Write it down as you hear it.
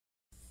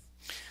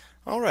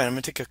All right, I'm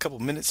going to take a couple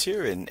minutes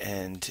here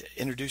and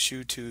introduce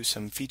you to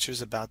some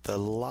features about the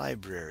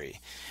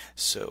library.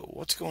 So,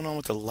 what's going on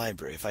with the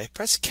library? If I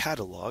press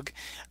catalog,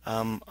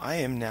 I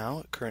am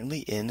now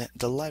currently in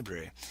the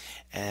library,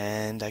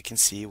 and I can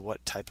see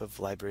what type of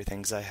library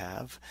things I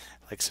have.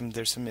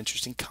 There's some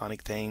interesting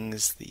conic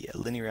things, the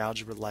linear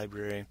algebra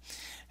library,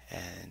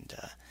 and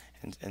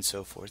and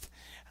so forth.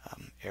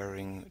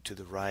 Arrowing to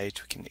the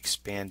right, we can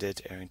expand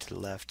it. Arrowing to the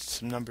left,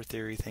 some number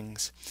theory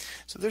things.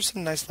 So there's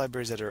some nice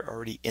libraries that are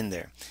already in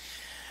there.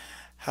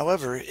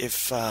 However,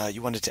 if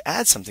you wanted to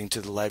add something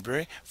to the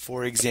library,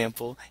 for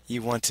example,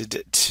 you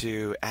wanted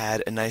to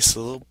add a nice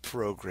little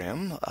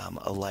program,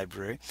 a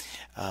library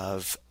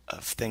of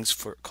things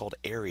called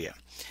area,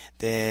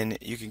 then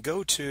you can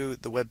go to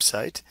the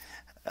website.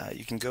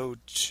 You can go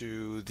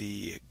to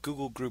the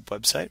Google Group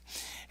website,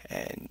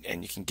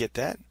 and you can get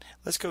that.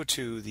 Let's go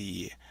to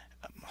the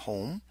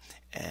home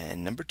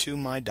and number 2,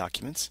 my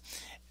documents.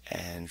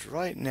 And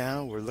right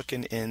now we're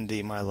looking in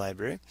the my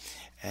library,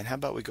 and how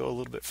about we go a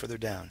little bit further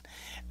down.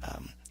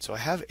 So I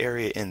have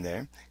area in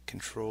there.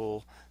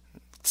 Control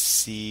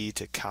C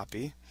to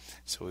copy.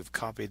 So we've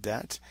copied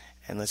that,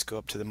 and let's go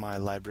up to the my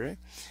library,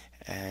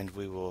 and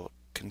we will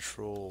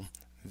Control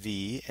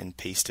V and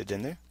paste it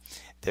in there.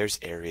 There's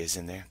areas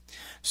in there.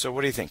 So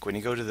what do you think when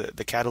you go to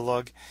the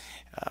catalog?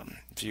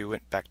 If you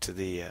went back to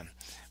the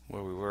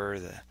where we were,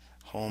 the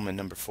home and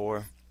number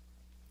 4,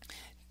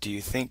 do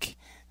you think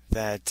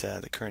that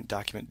the current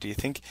document, do you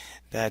think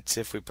that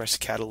if we press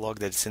catalog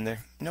that it's in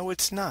there? No,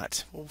 it's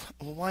not. Well,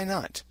 why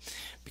not?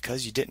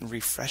 Because you didn't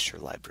refresh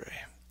your library.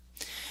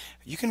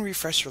 You can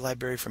refresh your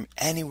library from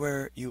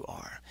anywhere you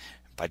are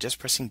by just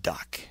pressing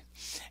dock,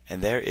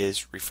 and there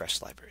is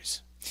refresh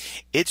libraries.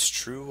 It's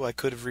true I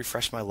could have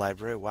refreshed my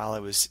library while I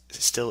was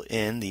still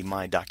in the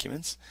my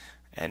documents,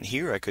 and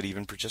here I could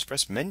even just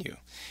press menu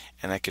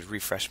and I could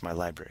refresh my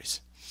libraries.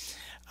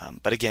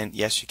 But again,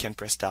 yes, you can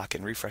press dock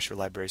and refresh your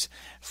libraries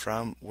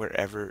from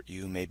wherever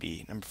you may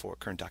be. Number 4,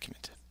 current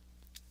document.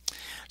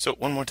 So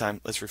one more time,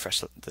 let's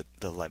refresh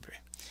the library.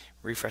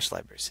 Refresh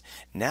libraries.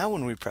 Now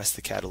when we press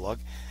the catalog,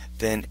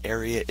 then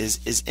area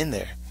is in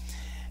there.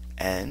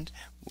 And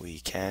we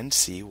can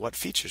see what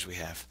features we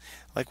have.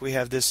 Like we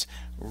have this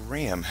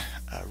Riemann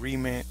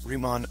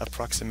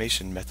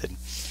approximation method.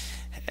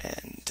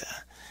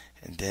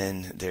 And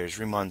then there's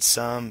Riemann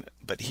sum,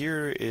 but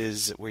here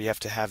is where you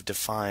have to have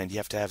defined. You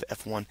have to have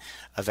f1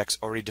 of x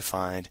already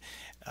defined.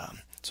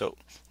 So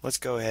let's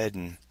go ahead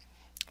and,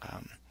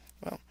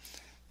 well,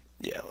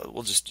 yeah,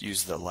 we'll just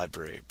use the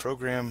library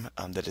program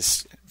that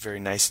is very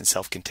nice and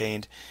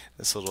self-contained.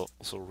 This little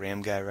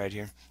RAM guy right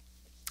here,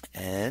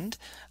 and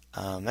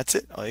that's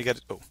it. All you got.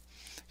 Oh,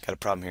 got a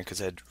problem here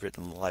because I had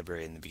written the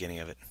library in the beginning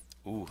of it.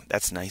 Ooh,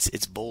 that's nice.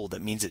 It's bold.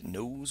 That means it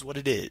knows what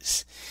it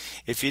is.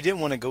 If you didn't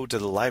want to go to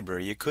the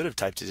library, you could have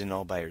typed it in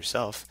all by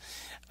yourself.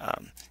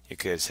 You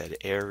could have said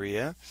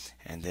area,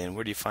 and then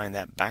where do you find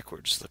that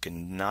backwards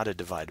looking, not a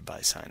divided by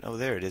sign? Oh,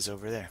 there it is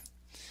over there.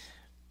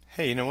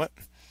 Hey, you know what?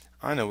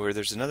 I know where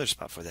there's another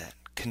spot for that.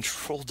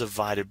 Control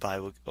divided by,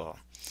 oh,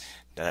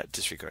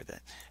 disregard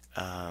that.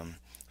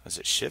 Was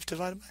it shift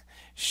divided by?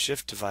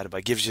 Shift divided by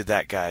gives you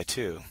that guy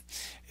too.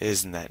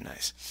 Isn't that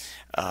nice?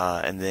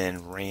 And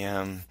then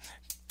RAM,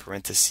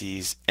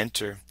 parentheses,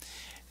 enter,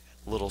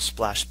 little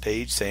splash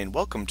page saying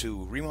welcome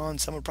to Riemann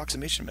sum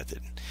approximation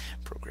method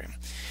program.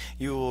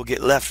 You will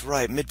get left,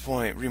 right,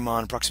 midpoint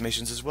Riemann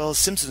approximations as well as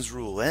Simpson's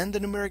rule and the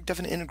numeric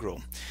definite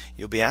integral.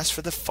 You'll be asked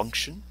for the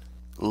function,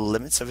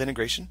 limits of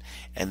integration,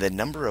 and the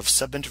number of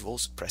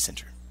subintervals. Press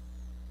enter.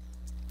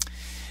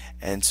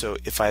 And so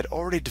if I had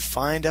already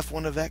defined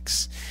f1 of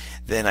x,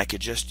 then I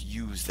could just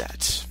use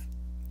that.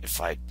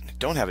 If I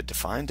don't have it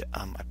defined,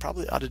 I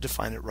probably ought to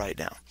define it right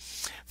now.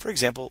 For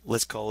example,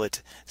 let's call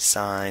it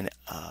sine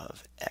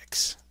of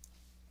x.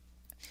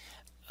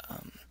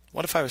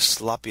 What if I was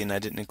sloppy and I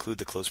didn't include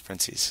the close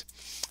parentheses?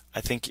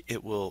 I think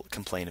it will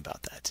complain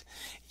about that.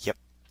 Yep,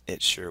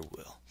 it sure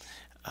will.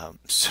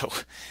 So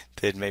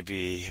then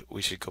maybe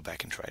we should go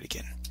back and try it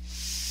again.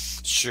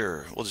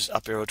 Sure, we'll just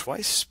up arrow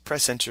twice,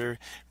 press enter,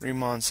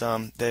 Riemann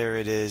sum, there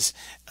it is.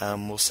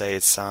 We'll say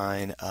it's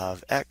sine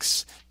of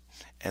x,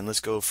 and let's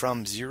go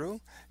from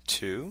 0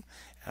 to,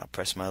 I'll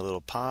press my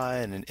little pi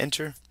and then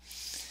enter,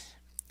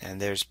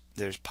 and there's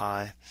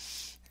pi,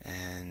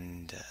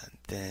 and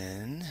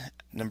then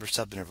number of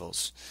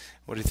subintervals.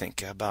 What do you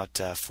think about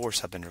 4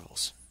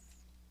 subintervals?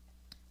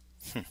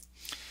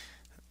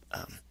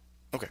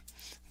 Okay,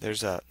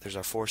 there's our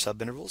 4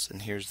 subintervals,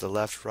 and here's the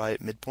left,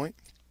 right, midpoint.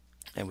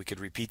 And we could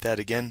repeat that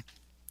again.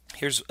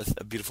 Here's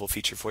a beautiful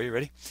feature for you.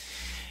 Ready?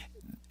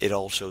 It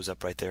all shows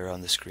up right there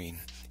on the screen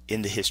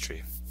in the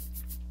history.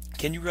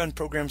 Can you run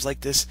programs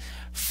like this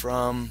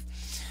from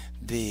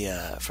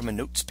a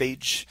notes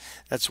page?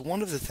 That's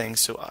one of the things.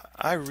 So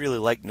I really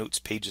like notes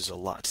pages a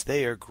lot.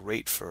 They are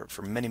great for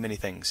many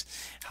things.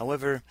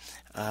 However,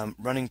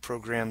 running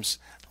programs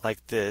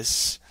like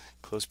this,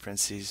 close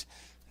parentheses,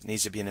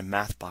 needs to be in a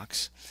math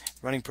box.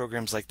 Running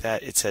programs like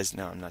that, it says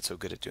no, I'm not so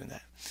good at doing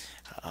that.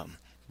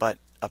 But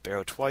up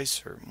arrow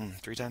twice or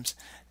 3 times,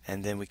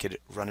 and then we could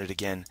run it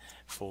again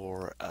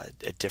for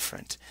a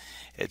different.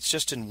 It's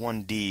just in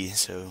 1D,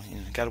 so you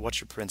got to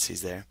watch your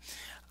parentheses there.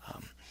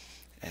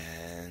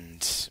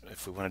 And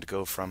if we wanted to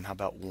go from, how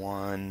about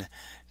 1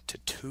 to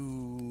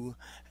 2,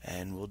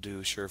 and we'll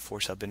do, sure, 4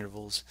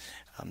 subintervals.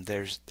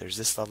 There's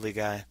this lovely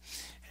guy,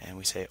 and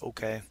we say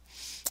okay.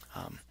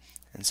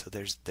 And so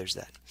there's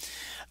that.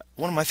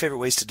 One of my favorite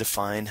ways to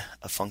define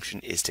a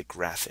function is to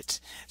graph it.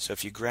 So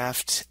if you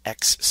graphed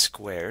x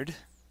squared,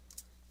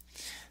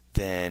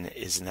 then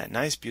isn't that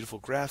nice, beautiful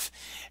graph?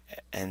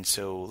 And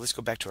so let's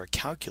go back to our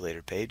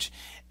calculator page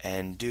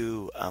and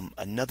do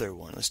another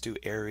one. Let's do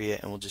area,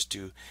 and we'll just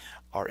do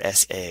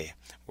RSA,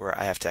 where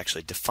I have to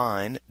actually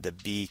define the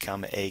b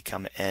comma a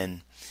comma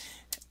n.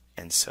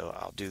 And so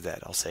I'll do that.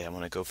 I'll say I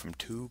want to go from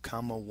 2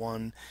 comma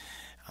 1,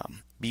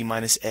 b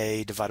minus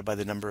a divided by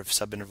the number of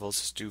subintervals.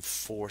 Let's do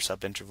 4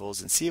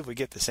 subintervals and see if we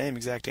get the same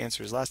exact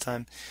answer as last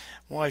time.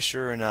 Why,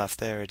 sure enough,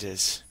 there it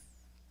is.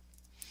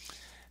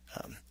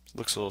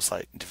 Looks a little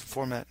slightly different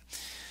format.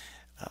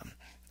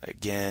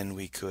 Again,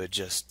 we could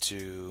just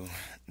do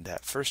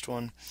that first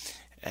one,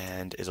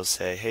 and it'll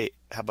say, hey,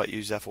 how about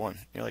use F1?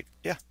 You're like,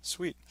 yeah,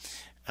 sweet.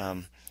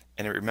 And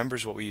it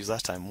remembers what we used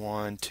last time,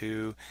 1,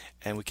 2,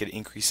 and we could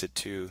increase it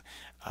to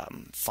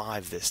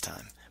 5 this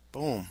time.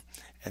 Boom,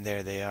 and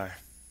there they are.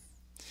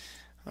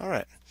 All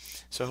right,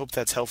 so I hope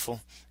that's helpful,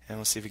 and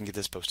we'll see if we can get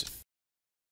this posted.